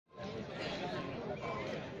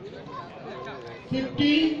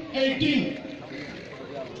50-18.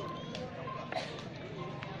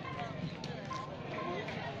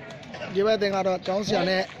 Give a thing out of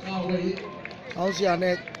Johnson.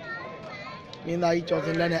 Johnson. In the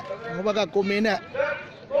Johnson Leonard. Over come in at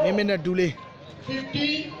Mimina Dooley.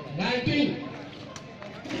 50-19.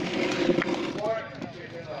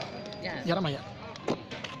 Yaramaya.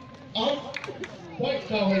 Out. White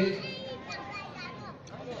cover.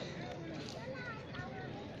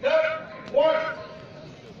 One.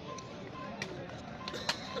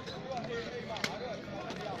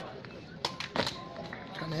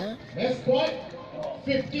 Next point,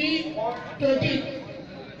 50-20.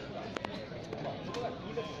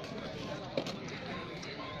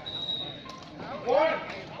 One,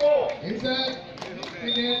 four. Inside,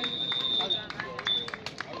 again.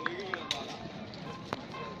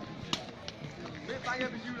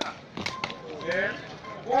 Then,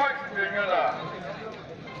 point, together.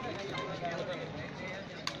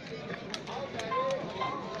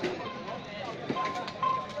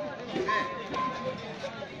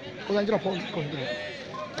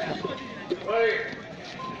 Ready,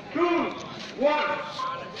 2, 1.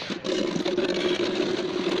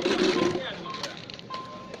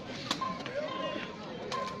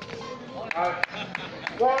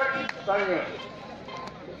 One, timer.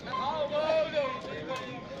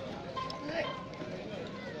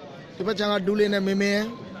 Tiba jangan dulu ni meme.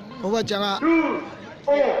 Over jangan. 2,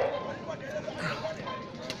 4.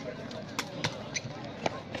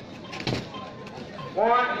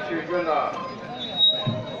 One, together.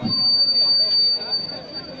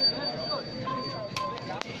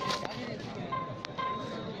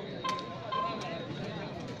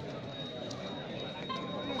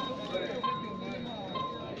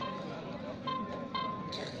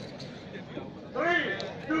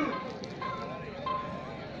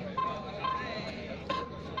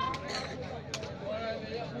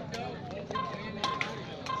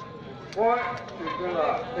 One,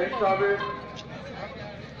 together. Take service.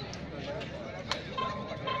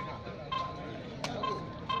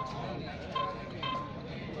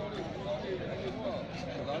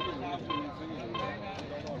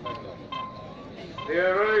 They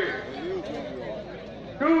are ready.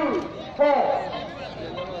 2, 4.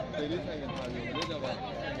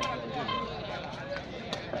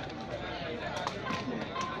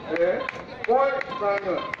 Okay. One,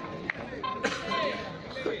 timer.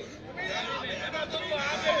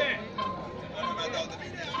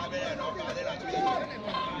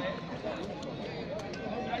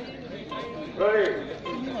 Ready.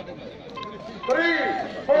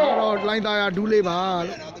 3, 4. Line dah dulu bah.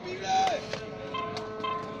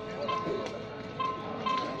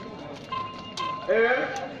 And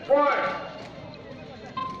 1.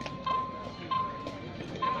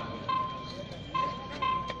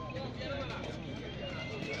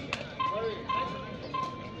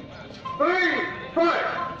 Three, 5.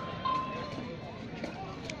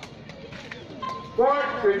 One,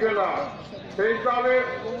 together. Take service.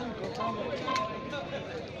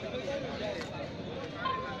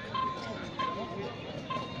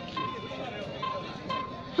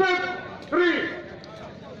 6, 3.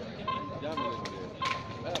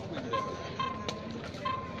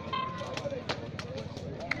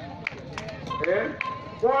 And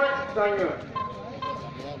one, timer.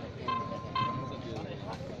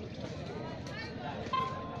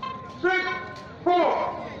 6,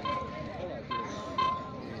 4.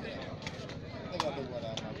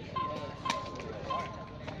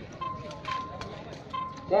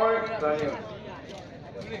 One, timer.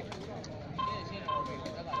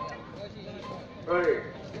 Ready.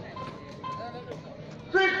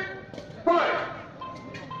 6, 5.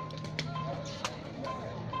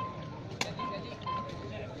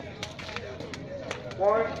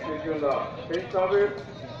 One, together. Take service.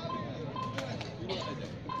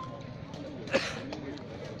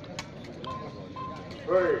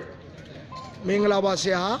 မင်္ဂလာပါဆ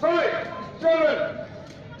ရာ ဟို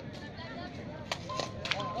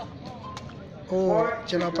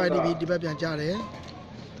ကျွန်တော်ပိုက်နေပြီဒီဘက်ပြန်ကြတယ်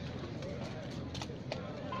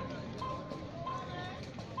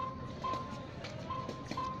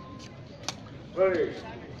Ready.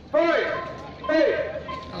 5, 8.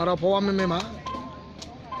 အဲ့တော့ဘဝမင်းမင်းပါ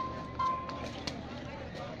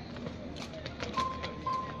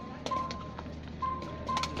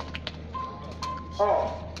Oh,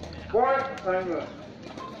 one, timer.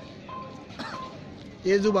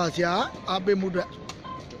 ကျေးဇူးပါဆရာအားပေးမှုအတွက် 6,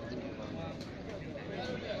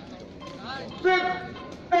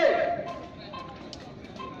 8.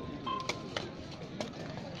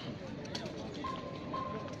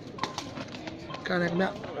 ခံရခင်ဗျ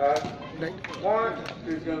One,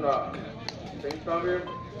 together. Change service.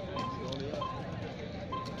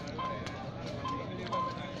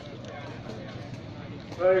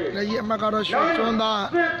 Ready. လက်ကြီးအမှတ်ကတော့ရွှေကျွန်းသား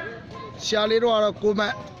ဆရာလေးတို့ကတော့9မှ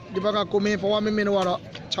တ်ဒီဘက်ကကိုမင်းဘဝမင်းမင်းတို့ကတော့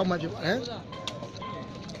6မှတ်ဖြစ်ပါတယ်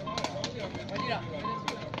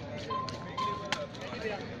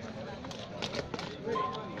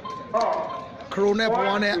ခရိုနဲ့ဘဝ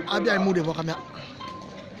နဲ့အပြိုင်မှုတွေပေါ့ခင်ဗျ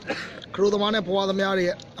ခရိုသမားနဲ့ဘဝသမားတွေ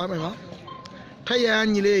အားမယ်ပါထက်ရန်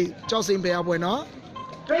ညီလေးကြောက်စိန်ဖရားပွဲနော်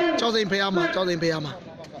ကြောက်စိန်ဖရားမှာကြောက်စိန်ဖရားမှာ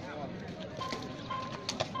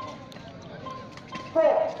 4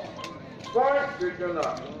 point return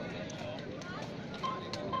up.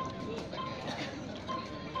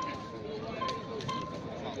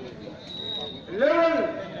 11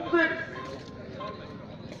 6.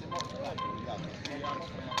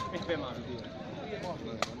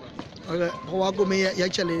 ဟုတ်ကဲ့ဘဝကိုမင်းရဲ့ရို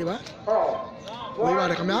က်ချက်လေးတွေပါ ဝေးပါ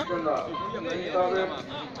တယ်ခင်ဗျာ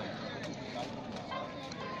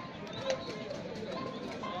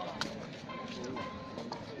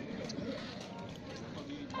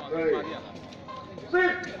Ready.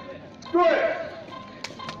 6 12.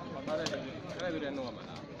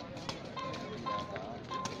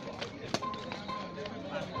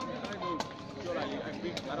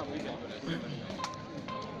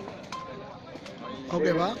 ဟုတ်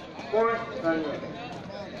ကဲ့ပါ Point and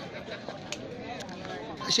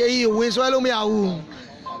အရှိကြီးဝင်ဆွဲလို့မရဘူး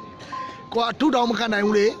ကိုအထုတောင်မခံနိုင်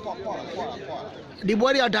ဘူးလေဒီပွဲ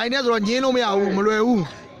တွေကဒိုင်နဲ့ဆိုတော့ညင်းလို့မရဘူးမလွယ်ဘူး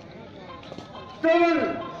 7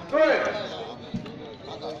 12.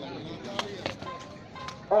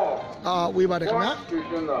 Oh. ဝေးပါတယ်ခင်ဗျာ Point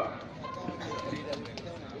return up.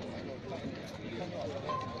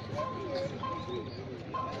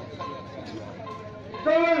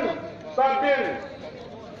 7 13.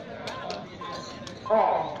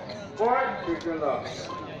 Oh. Point return up.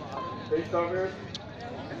 Change service.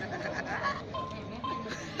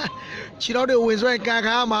 ခြေတော့တွေဝင်ဆွဲကန်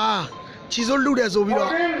ခါမှာခြေစိုးလှုပ်တယ်ဆိုပြီးတော့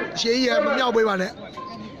အရှိကြီးရမမြောက်ပေးပါနဲ့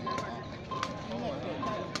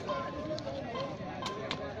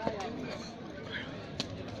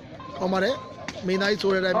ဟောမှာလေမင်းသားကြီး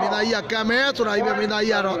ဆိုရတယ်မင်းသားကြီးကကံမဲဆိုတာကြီးပဲမင်းသား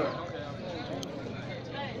ကြီးကတော့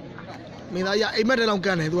မင်းသားကြီးအိမ်မက်တဲ့လောက်က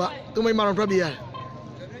န်တယ်သူမိမတော်ထွက်ပြေးရတယ်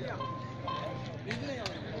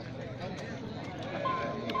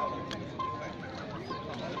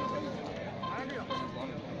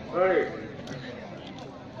Ready.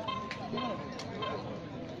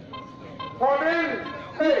 14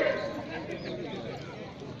 6.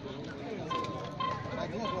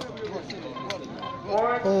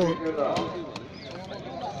 Point return up.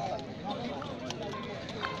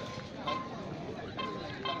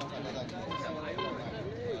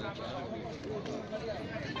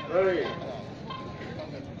 Ready.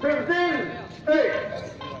 15 8.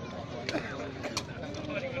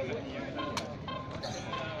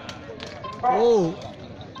 Oh.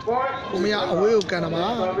 Point. ကိုမရအဝေးကိုကန်တာပါ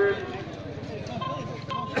Service.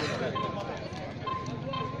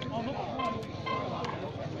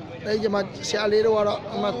 အဲ့ဒီမှာဆရာလေးတို့ကတော့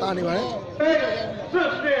အမှတ်သားနေပါတယ် 8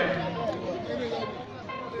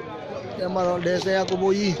 16. ဒီမှာတော့လေဆရာကို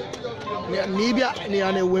မိုးကြီးနီးပြနေရာ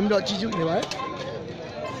နဲ့ဝင်ပြီးတော့ကြီးကျူးနေပါတယ်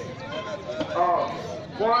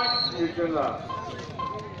Point return up.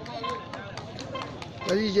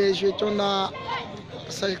 ဒါကြီးကျေရွှေကျွန်းသား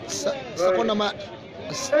စကွန်နမ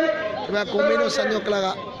ဒီမှာကိုမင်းတို့ဆန်ညိုကလာက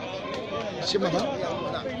ရှိမှာပါ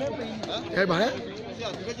ဟဲ့ပါလေ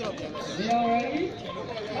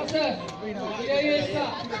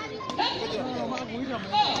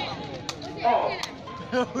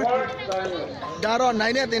Point silence. ဒါတော့နို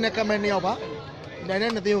င်တဲ့တင်တဲ့ကမန်နှစ်ယောက်ပါနိုင်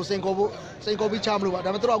တဲ့နှစ်သိန်းကိုစိန်ခေါ်ဖို့စိန်ခေါ်ပြီးချမလို့ပါဒါ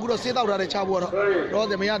ပေမဲ့သူတို့အခုတော့စေးတောက်ထားတဲ့ချဖို့ကတော့တော့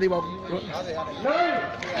တယ်မရသေးပါဘူး 9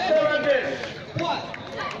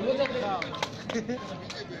 17.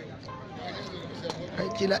 ဟဲ့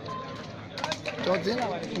ကြည့်လိုက်တော့တင်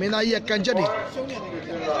မင်းသားကြီးကကန်ချက်တွေ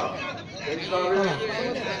Return up.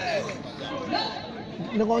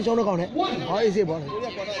 နှကောင်းရှောင်းနှကောင်းနဲ့ဟောအေးစေးပေါ့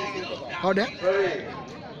ဟုတ်တယ် Ready.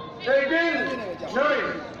 18 9.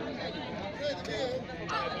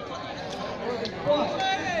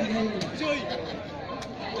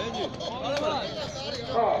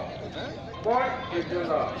 Point return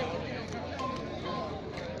up.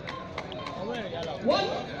 1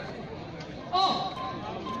 off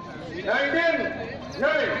 19 9.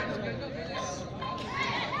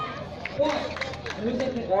 Point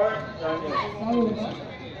Point silence.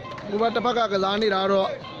 ဒီမှာတစ်ဖက်ကကစားနေတာတော့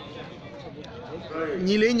Ready.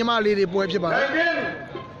 ညီလေးညီမလေးတွေပွဲဖြစ်ပါတယ် 19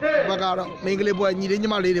 ဒီဘက်ကတော့မိန်းကလေးပွဲညီလေးညီ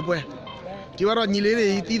မလေးတွေပွဲဒီဘက်တော့ညီလေးတွေ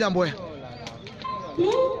တီးတံပွဲ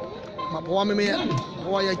 2 မဘွားမမေ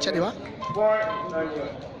ဘွားရိုက်ချက်တွေပါ Point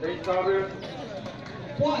silence. Change service.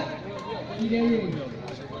 One. ဒီလေး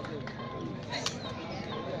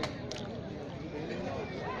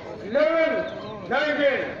 11,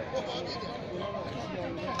 19.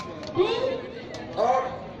 Two. Out.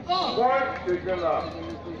 Off. Point to Junda.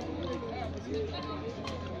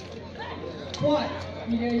 One.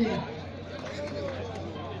 ဒီလေး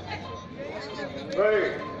Ready.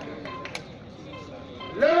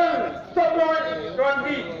 11, stop point,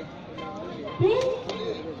 20. Two.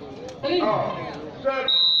 Three. Out. Set.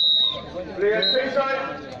 Play at same side.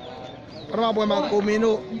 ပထမပွဲမှာကိုမင်း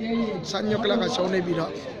တို့စညက်ကလကရှုံးနေပြီး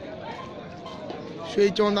တော့ရွှေ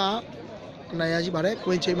ကျွန်းသားနိုင်ရရှိပါတယ်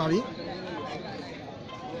ကွင်းချိန်ပါပြီ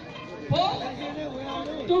Four.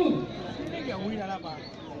 Two.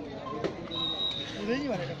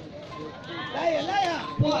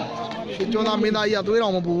 ရွှေကျွန်းသားမင်းသားကြီးကသွေး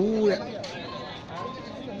တော်မပူဘူးတဲ့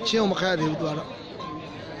ချင်းအောင်မခက်သေးဘူးသူကတော့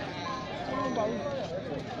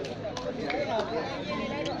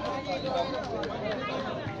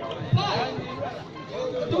Five.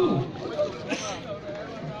 Two.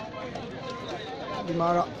 ဒီမှာ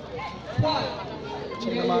တော့ One. ချ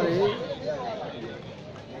င်းသမားတွေ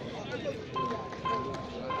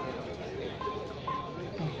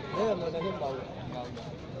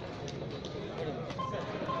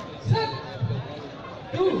Set.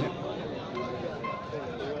 Two.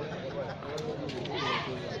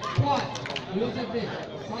 One. Look at this.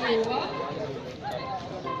 Fire over.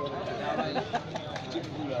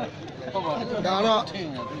 ဒါတော့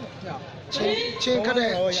ချင်းခက်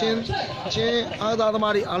တဲ့ချင်းအားသားသ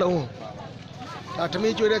မားတွေအားလုံးဒါထမ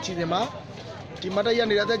င်းကျွေးတဲ့ခြေစင်မှာဒီမတ်တရက်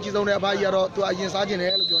နေတဲ့အကြီးဆုံးတဲ့အဖကြီးကတော့သူအရင်စားကျင်တ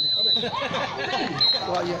ယ်လို့ပြောတယ်ဟုတ်တယ်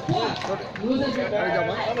သူအရင်ဟုတ်တယ် Look at this. အဲ့ဒါကြောင့်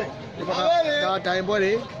ပါဒီဘက်ကဒါတိုင်ပွဲ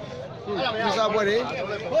တွေဒီစားပွဲတွေ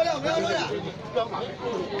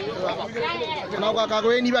ကျွန်တော်ကကာကွ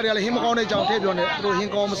ယ်နီးပါတယ်လေဟင်းမကောင်းတဲ့ကြောင်ထည့်ပြောနေသူတို့ဟ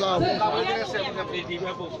င်းကောင်းမစားဘူး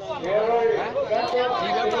Yeah,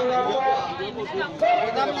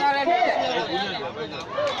 ready.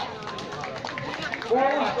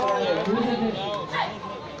 One.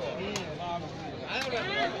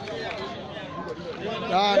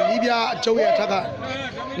 ဒါနီးပြအကျုပ်ရဲ့ထက်က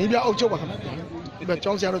နီးပြအုပ်ချုပ်ပါခင်ဗျဒီဘက်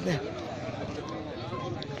ကျောင်းဆရာတို့သင်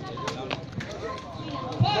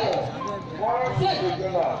Set. To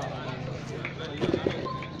Junda.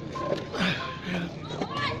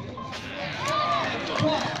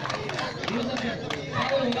 One. Look at this.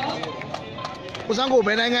 Fire over. ကိုစန်းကိုဘ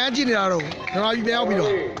ယ်နိုင်ငံကြည့်နေတာတော့မြန်မာပြည်ပြန်ရောက်ပြီတော့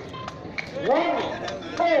Ready. 1,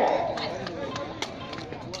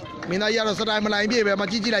 4. မင်းသားကြီးကတော့စတိုင်မလိုင်းပြည့်ပဲမ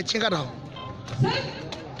ကြည့်ကြည့်လိုက်ချင်းကတ်တော့ Set.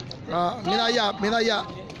 အာမင်းသားကြီးဟုတ်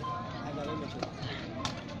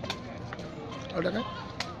တယ်ကဲ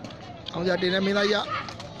အောင်ကြတင်နေမင်းသားကြီး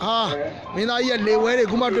ဟာမင်းသားကြီးရဲ့လေဝဲတွေ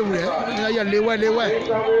ခုမှတွေ့မှုတယ်မင်းသားကြီးကလေဝဲ Same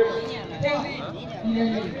service. ဒီ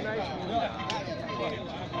လေး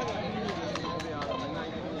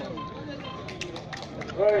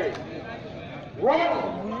Ready. 1,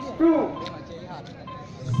 2.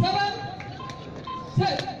 Seven.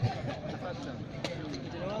 Set.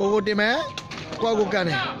 ကိုတင်မယ်ကိုကန်တ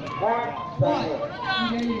ယ် One. One.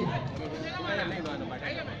 ဒီလေး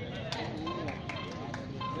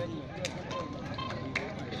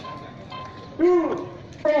 2,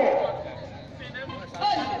 4.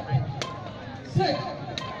 Eight. Six.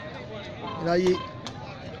 မင်းသားကြီး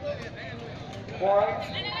Point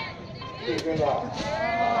to Junda.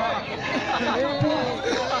 One. Fire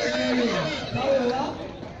over.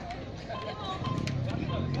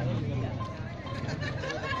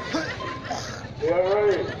 Yeah,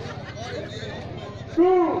 ready. 2,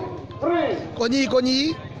 3. ကို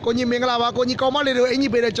ကြီးမင်္ဂလာပါကိုကြီးကောင်းမလေးတွေအင်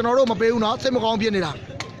ကြီးပေးတယ်ကျွန်တော်တို့မပေးဘူးနော်စိတ်မကောင်းဖြစ်နေတာ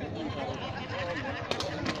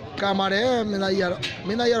ကံပါတယ်မင်းသားကြီးက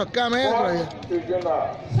တော့ကံမယ်ဆိုတော့ Point to Junda.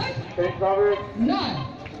 Set. Same service. Nine.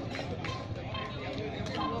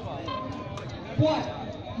 One.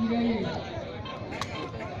ဒီလေး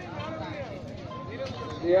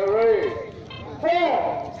Yeah, ready.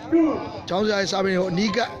 4, 2. ကျောင်းဆရာရဲ့စာပင်ကိုအ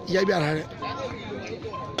နီးကရိုက်ပြထားတယ်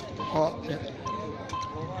ဟော Set.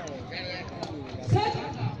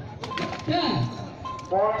 Ten.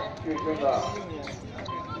 Point to Junda.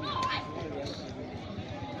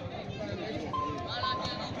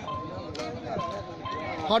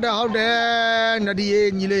 ဟုတ်တယ်နဒီရေ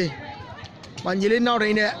ညီလေးမညီလေးနောက်ထိ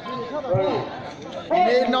န်နဲ့ Ready. ညီ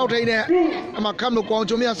လေးနောက်ထိန်နဲ့အမခတ်လို့ကောင်း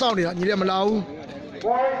ချုံမြစောင့်နေတာညီလေးမလာဘူး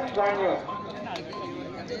Point Daniel.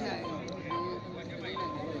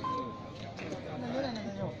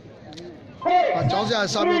 ကျောင်းဆရာ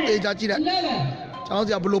စာပင်တေးကြကြည့်လိုက် Eleven. ကျောင်းဆ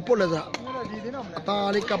ရာဘလို့ပုတ်လဲဆိုတာအသား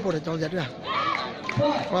လေးကပ်ပုတ်တယ်ကျောင်းဆရာတွေ့လား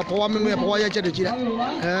Five. ဘွားမင်းရဲ့ဘွားရဲ့ချက်တွေကြည့်လိုက်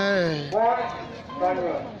အဲ Point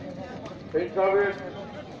Daniel. Same service.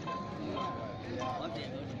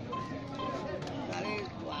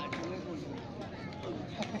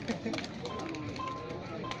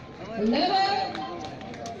 Ready. 4,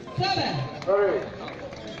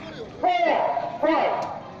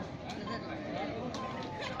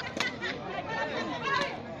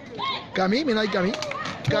 5. ကမ်းမီမင်းသားကြီးကမ်းမီ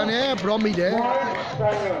ကန်နဲ့ဘရော့မိတယ်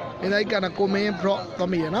 1, မင်းသားကြီးကန်ကကိုမင်းဘရော့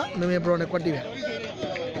သွားမိတယ်နော်မင်းဘရော့နဲ့ကွက်တီးတယ်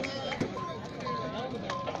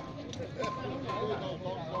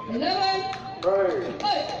Ready.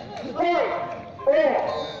 5, 4.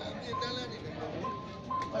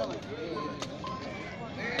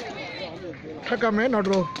 ထက်ကမဲနောက်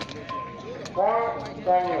တော့ 1,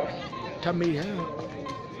 ထပ်မိတယ်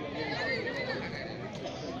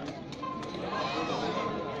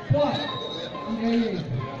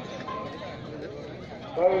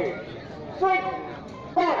Ready. 6,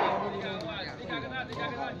 5.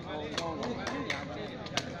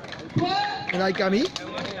 မင်းသားကြီးကမ်းမီ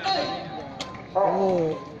โอ้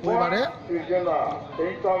ဝေးပါတယ် Together.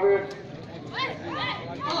 Take service.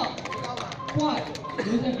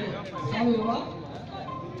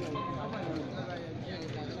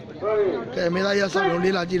 Ready. ကဲမင်းသားကြီးဆောက်ရုံ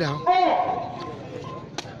လေးလာကြည့်လိုက်အောင် 4.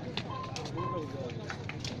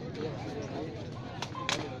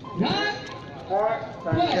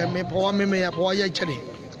 ကဲမင်းဖွားမင်းမရဖွားရိုက်ချက်တယ်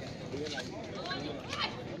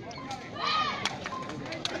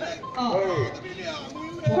Ready.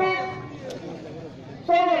 6,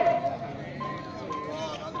 7.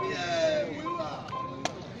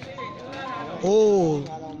 โอ้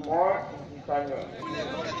 1, timer.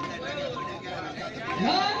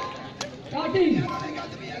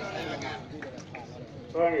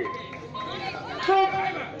 Ready. 6,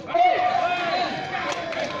 8.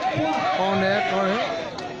 ကောင်းတယ်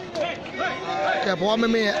ကဲဖွားမ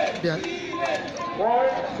င်းမရပြန် 1,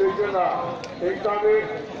 together. Take service.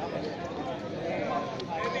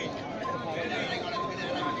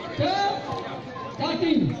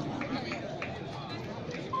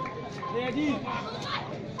 Ready.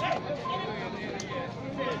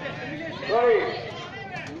 8.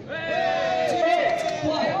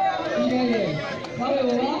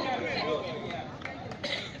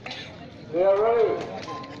 They are ready.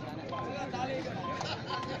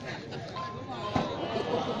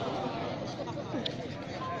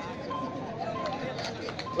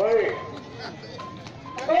 Ready.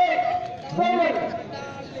 8, 7.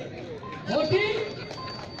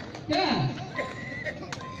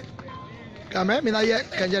 ကမ်းမဲမင်းသားကြီး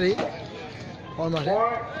ကန်ချက်တွေဟောမှာလေ 1,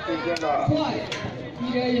 together.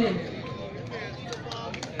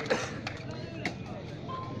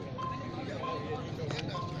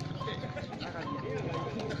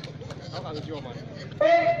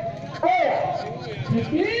 Eight, 4.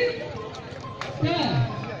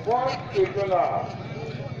 1, together.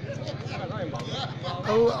 အ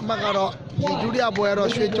ခုအမကတော့ဒီဒုတိယပွဲကတော့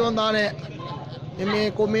ရွှေကျွန်းသားနဲ့မင်းမင်း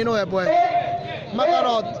ကိုမင်းတို့ရဲ့ပွဲအမက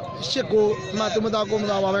တော့ရှစ်ကိုအမသူမသားကိုမ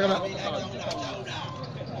သားပါပဲခင်ဗျ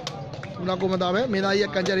မနာကိုမသားပဲမင်းသားကြီး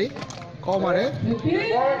ကန်ချက်တွေကောင်းပါတယ် 1,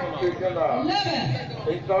 together.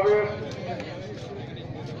 Take service.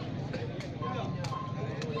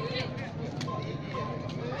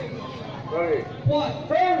 Ready. 10,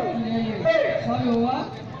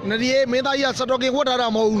 8. နဒီမင်းသားကြီးကစတော်ကင်ဝတ်ထားတာ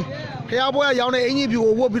မဟုတ်ဘူးဖျားပွဲကရောင်းတဲ့အင်ကြီးဖြူ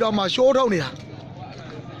ကိုဝတ်ပြီးတော့မှရှိုးထုတ်နေတာ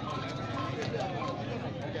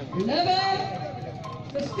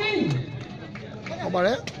ဟုတ်ပါတ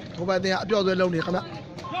ယ်ဟိုဘက်တင်ကအပြော့ဆွဲလုံးနေခင်ဗျ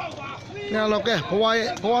နေရာတော့ကဲဘ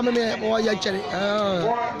ဝမင်းဘဝရိုက်ချက်တွေအာ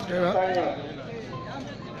 1, ကဲပါ timer.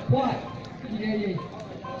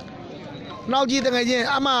 နောက်ကြီးတကယ်ချင်း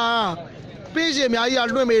အမပေးရှင်အများကြီး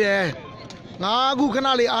ကလွှင့်မိတယ်ငါအခုခဏ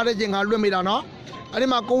လေးအားတဲ့ချင်းငါလွှင့်မိတာနော်အဲ့ဒီ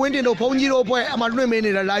မှာကိုဝင်းတင်တို့ဖုန်းကြီးတို့အဖွဲ့အမလွှင့်မိ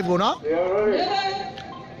နေတဲ့ live ကိုနော် They are ready.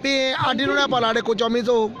 ပြီးရင်အာဒီနိုနဲ့ပါလာတဲ့ကိုကျော်မင်း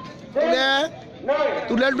စိုးသူလ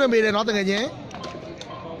ည်း 9. လွှင့်မိတယ်နော်တကယ်ချင်း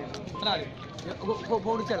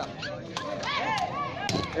ဖုန်းတစ်ချက်လား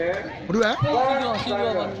 10. ဘယ်လိုလဲ ရှင်း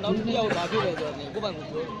ပြောပါနောက်တစ်ယောက်ဘာဖြစ်လဲဆိုတော့ကိုယ့်ဘက်ကို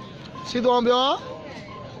ပြော စီတော်ပြော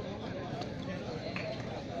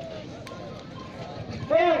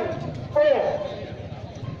 10,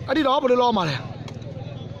 4. အဲ့ဒီတော့ဘယ်လိုလုပ်မှာလဲ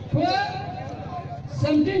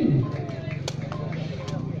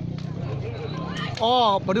အော်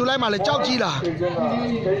ဘယ်လိုလိုက်မှာလဲကြောက်ကြီးလား Together.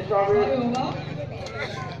 Take service.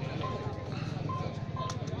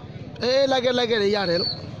 အေးလိုက်ခဲ့ရတယ်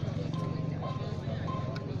လို့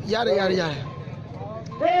ရတယ် 10.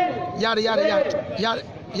 ရ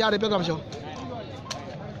တယ်ပြတ်ကမရှော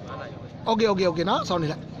โอเคနော်စောင်းနေ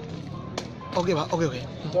လိုက်โอเคပါ Point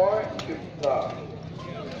to start.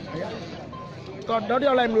 တော့တ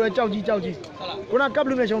ယောက်လိုက်မလို့ကြောက်ကြီးခုနကပ်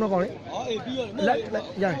လူနဲ့ရှုံးတော့ကောင်းလေ ဟောအေးပြီးရော လက်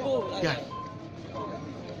ရ 10,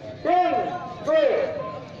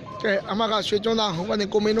 3. ကဲအမကရွှေကျွန်းသားဟိုကနေ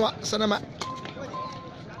ကိုမင်းတို့ကစနမ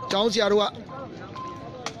ကျောင်းဆရာတို့က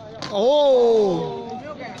Oh.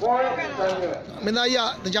 Point, Daniel.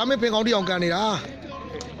 Minaya, the Jami Ping on the Onganida.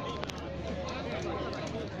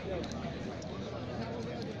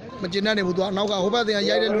 Machinani would now go over the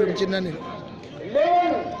Yadan with Machinani.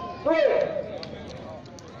 11-3.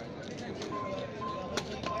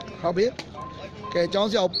 How be? Okay,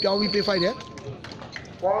 John's out, we pay fight it.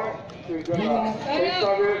 Point to Gunnar. Take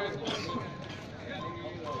service.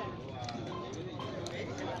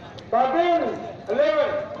 Babin,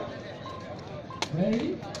 11.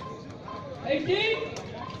 Ready? 18,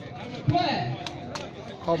 12.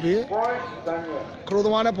 How be? Point, Daniel.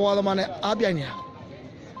 Crudamana, Poadamana, Abiania.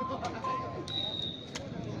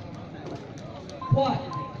 Point.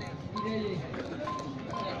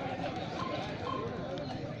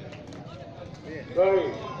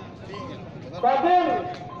 Ready. Babin,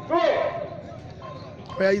 3.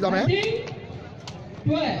 Where is the man? 19,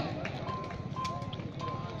 12.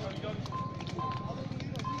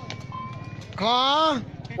 Car.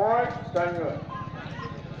 Point, Daniel.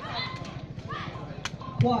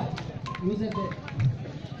 Point. Use it.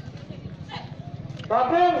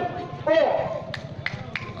 Babin, 4.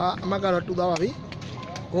 I'm going to do that.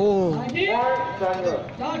 Oh, 19, Point, Daniel.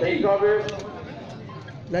 Take service.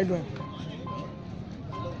 light one.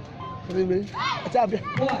 What's up?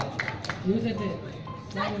 point. Use it.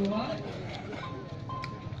 71.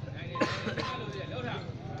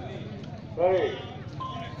 Ready.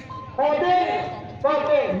 14,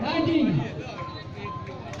 14. 19.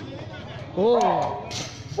 Oh,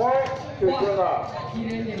 Point to Gunnar.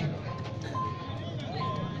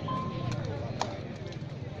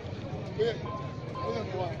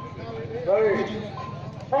 Ready.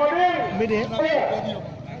 14, mid 4.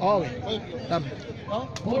 oh, done.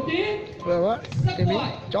 14. Where?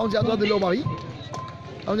 John's out the low body.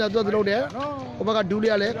 John's out the low there. Over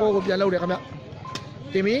Dulia, go below the camera.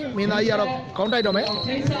 Timmy, Mina Yaro, contact on me.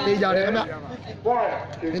 They are there.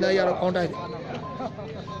 Point to Mina Yaro, Gunnar.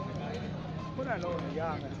 contact.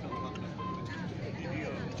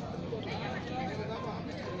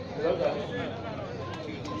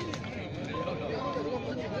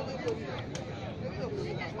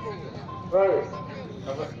 Ready.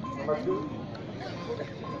 Number 2.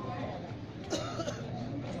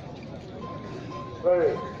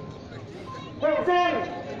 Ready.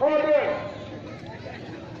 15, 14.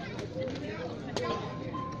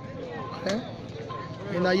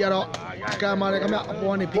 Mina Yaro, camera, come up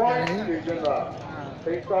one pick. Point to Gunnar.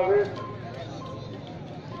 Take service.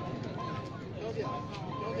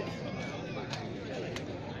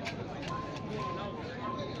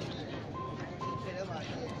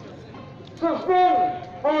 Suspend.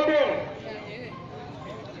 14.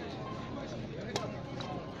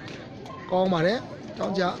 Con mà đấy,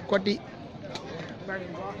 trong chợ quạt đi.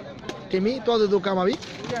 Timmy, tôi từ camera bị.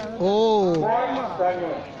 Oh, Point,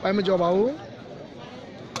 Daniel. phải mà cho bảo.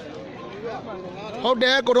ဟုတ်တ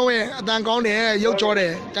ယ်ကိုတော့ရဲ့အတန်ကောင်းတယ်ရုပ်ချောတ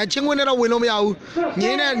ယ်ဒါချင်းခွင်းနဲ့တော့ဝင်လို့မရဘူးည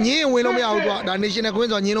င်းနဲ့ညင်းဝင်လို့မရဘူးသူကဒါ national ခွင်း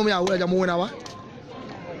ဆိုညင်းလို့မရဘူးအဲကြောင့်မဝင်တာပါ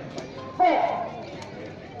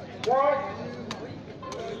Point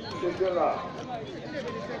to Gunnar.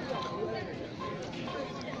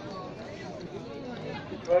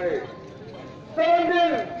 Ready.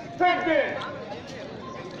 17,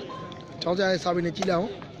 15. ချောင်းကြရဲ့စာပေနဲ့ကြည့်လိုက်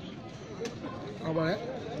အောင်ဟုတ်ပါလေ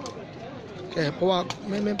ကဲဘဝ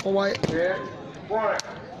မင်းဘဝရဲ့ 10, point.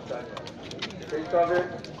 Take service.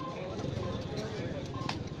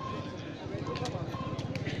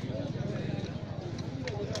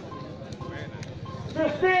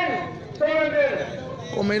 Fifteen,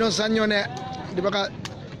 17. ကိုမင်းတို့စမ်းညွန့်နဲ့ဒီဘက်က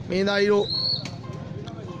မင်းသားကြီးတို့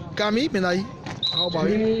ကာမီမင်းသားကြီးဟုတ်ပါ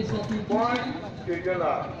ပြီ Point to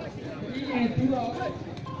Gunnar. 3 and 2 out.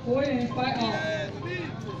 4 and 5 out.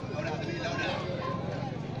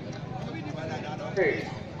 Okay.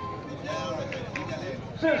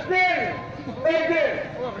 16, 18.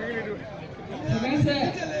 Second set.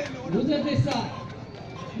 Use it this side.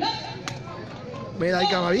 Left. မင်းသား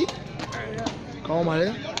ကြီးကာပါပြီကောင်းပါလေ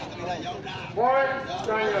Point,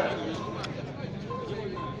 China.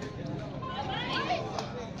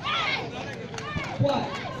 What?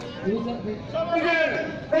 Use it this. Again,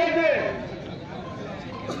 18.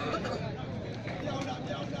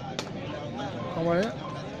 ကောင်းပါလေ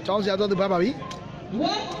ချောင်းစရာတော့သူဖတ်ပါပြီ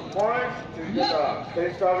What? Point to Gunnar.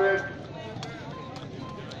 Take service.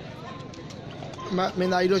 မ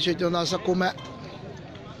င်းသားကြီးတို့ရွှေကျော်သား19မှတ်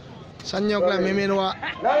စမ်းညောက်ကလည်းမင်းမင်းတို့က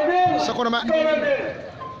 19, Second man. 17.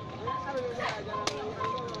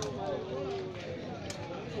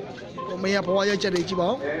 ကိုမင်းကဘဝရဲ့ချက်တွေကြည့်ပါ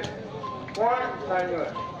ဦး Point, China.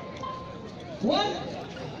 One.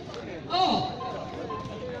 Oh.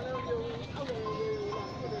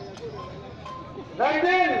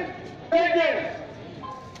 19,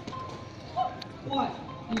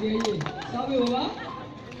 Oh,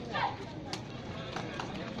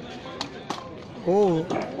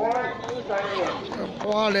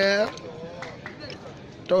 wale,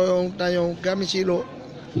 tayong kami silo.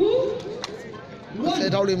 Saya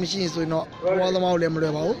tahu le machine so no, wala mau le mle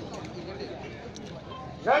bau.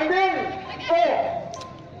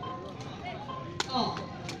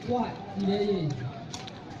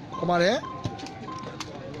 好嘛嘞，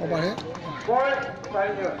好嘛嘞。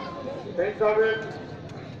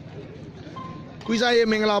quý sai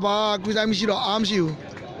mình là bà quý sai mình xí đó ám xíu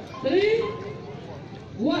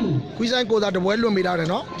quý sai cô ta được bơi luôn bị đau rồi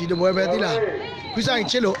nó chỉ được bơi về tí là quý sai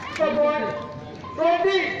chết lộ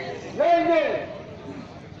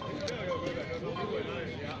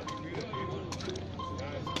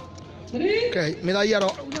ok mình ta giờ đó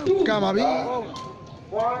cam mà bị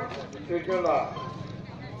ok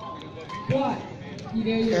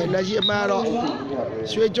là gì mà đó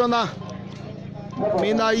suy cho na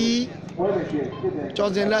mình ta y cho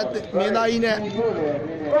nên là miền Tây này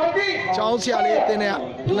cháu xe này tên này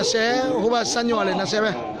nó sẽ hôm nay sinh nhật này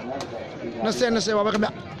nó sẽ vào bên kia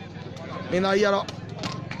miền Tây đó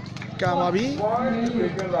cả mà bị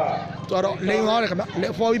tôi đó lấy hoa này các bạn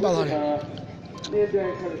lấy phơi bao giờ này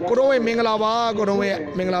cô đâu mình là ba cô đâu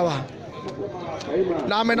mình là ba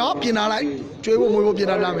làm mấy nó pin lại chơi bộ mồi bộ pin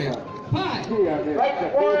làm mấy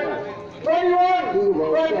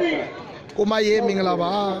cô mai ye mình là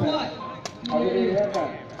ba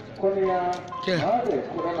okay,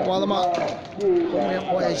 qua mà mình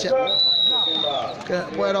quay sẽ cái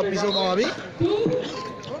quay đó piso có bị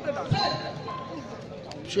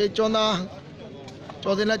chơi cho na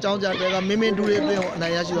cho nên là cháu già cái là mình đuổi về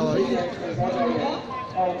này là gì rồi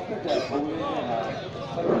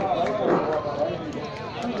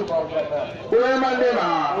Quê mà đi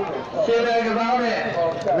mà xe này cái bao này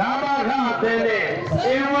làm ăn khá tiền này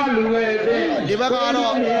em mà lùi về đi vào cái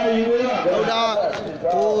đó đâu đó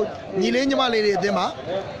ô nhỉ lên nhưng mà lấy được mà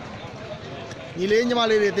nhỉ lên nhưng mà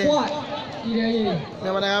lấy được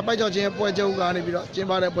nhưng mà này bây giờ chỉ bơi châu cái này bị đó chỉ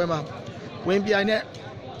vào đây bơi mà quên bị ai nè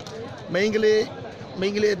mấy cái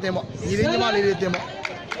lấy được mà nhỉ lên nhưng mà lấy được mà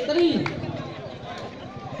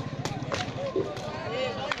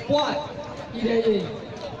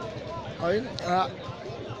ấy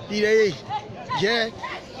đi đây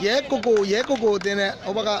ye coco thế này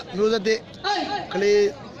ông bác ạ nuôi rất đấy cái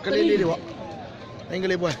đi đi bộ anh cái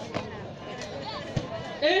đi bộ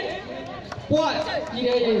đi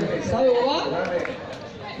đây sao vậy bác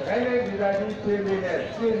cái này thì là đi chơi bên này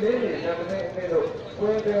chơi đến để làm cái đồ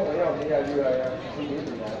quên đeo vào nhau thì là gì vậy đi đến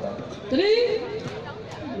từ nhà đó 9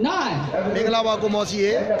 မင်္ဂလာပါကိုမော်စီ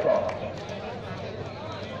ရေ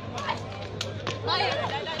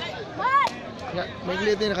မိန်းက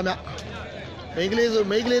လေးတင်းခင်ဗျမိန်းက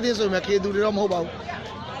လေးတင်းဆိုမြခေသူတွေတော့မဟုတ်ပါဘူး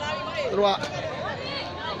သူတို့က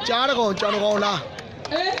ကြားတကောင်ကြောင်တကောင်လား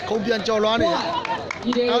ခုံပြန်ကြော်လွားနေတ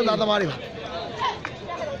ယ်အောက်သားသမားတွေပါ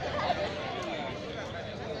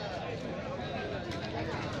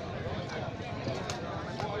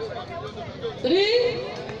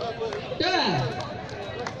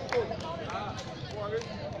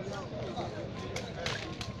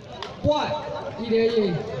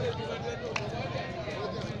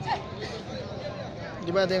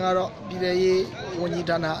ဒီဘက်တင်ကတော့ပြည်ထရေးဝန်ကြီး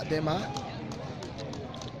ဌာနအတင်းမှာ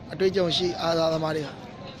အတွေ့အကြုံရှိအားသာသမားတွေ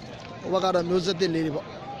ဟိုဘက်ကတော့မျိုးဆက်သစ်လေးတွေပေါ့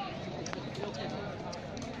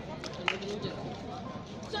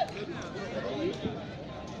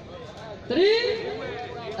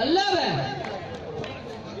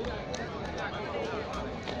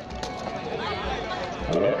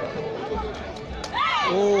โ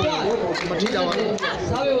อ้မထီကြပါဘူး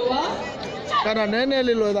စားရပါကာတာနည်းနည်း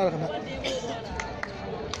လေးလွယ်သားတယ်ခင်ဗျ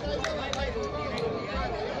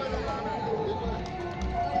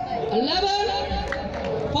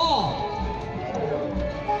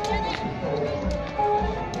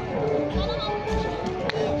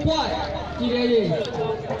ဒီလေကြီး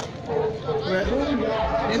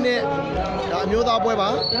နည်းနည်းဒါအမျိုးသားပွဲပါ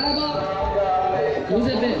ဒါပါ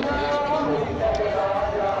50တဲ့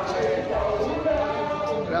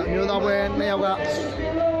ဒါအမျိုးသားပွဲ2ယောက်က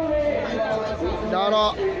ဒါ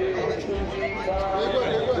တော့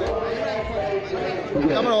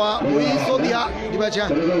ကမ္ဘာကဦးဆိုဒီယာဒီဘက်ချမ်း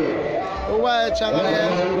ဟိုဘက်ချမ်းကလ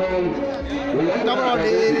ည်းကမ္ဘာ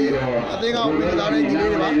လေးအသေးကဝင်လာတဲ့ညီလေး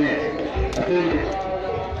တွေပါ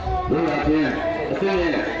ဘုရားရှင်အစ်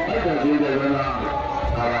ရဲ့အဲ့ဒါကြီးတဲ့က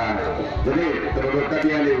ဒီနေ့တော်တော်တ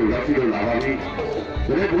ရားလေးကိုရောက်ရှိလို့လာပါပြီ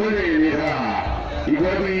ဒီနေ့ဘုရားရဲ့နေတာဒီ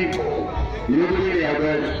ဘောဒီမျိုးတွေရဲ့အတွ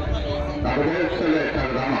က်ဒါကလည်းဆက်လက်ခံ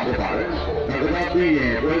စားမှာဖြစ်ပါတယ်ဒါကပြီးရ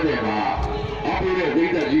င်ပွဲစဉ်မှာအပြည့်တဲ့ဒိဋ္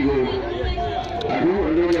ဌကြီးကို အခု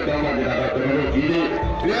အလို့ရတောင်းတာကတော့ကျွန်တော်တို့ဒီနေ့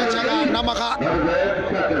ဘယ်ချက်ကနမခ နောက်ပဲ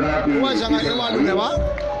ကတ်တာပြီး ဘယ်ချက်ကအင်းဝလူနေပါ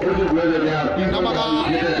ဘုရားပြောကြများပြီး နမခ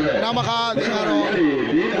နမခဒီကတော့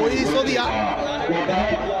ဝီဆိုဒီယာ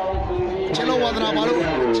ချင်းလုံးဝဒနာဘာလို့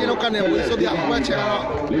ချင်းလုံးကနေဝီဆိုဒီယာဘယ်ချက်ကတော့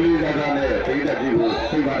လေးလေးစားစားနဲ့ဒိဋ္ဌိကို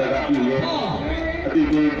သိပါရတာပြီးရင်အတိ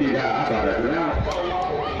အကျတာအပ်ပါတယ်ခင်ဗျာ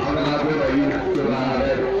အာမနာပြောတော်ကြီးဆိုတာလ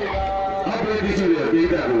ည်းအပိဓိရှိတဲ့ဒိဋ္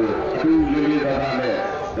ဌိကိုအထူးလေးလေးစားစားနဲ့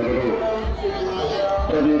တို့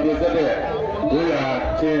တော်ဒီပြတဲ့ဘုရား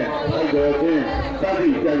ချင်းဟုတ်တော်ချင်းသတိ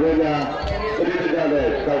ကြွယ်ကြတတိကြတဲ့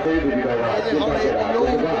စောက်သိပြီးတော့ပါဒီပါရတာဘု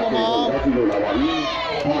ရားကိုကြည့်လို့လာပါပြီ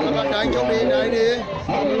ကတိုင်းကျုံနေတိုင်းနေ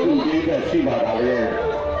အားလုံးဒီကရှိပါတာလေ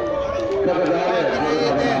ကပ္ပဒါရဲ့ဘု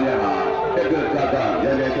ရားများဟာတက်ကြတာရ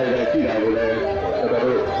ရတဲ့ရှိတာကိုလည်းတော်တော်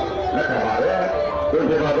လက်ခံပါတယ်ဘု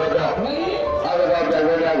ရားဘာသာအားလုံးကြွ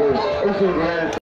ယ်ကြကိုအုပ်စုက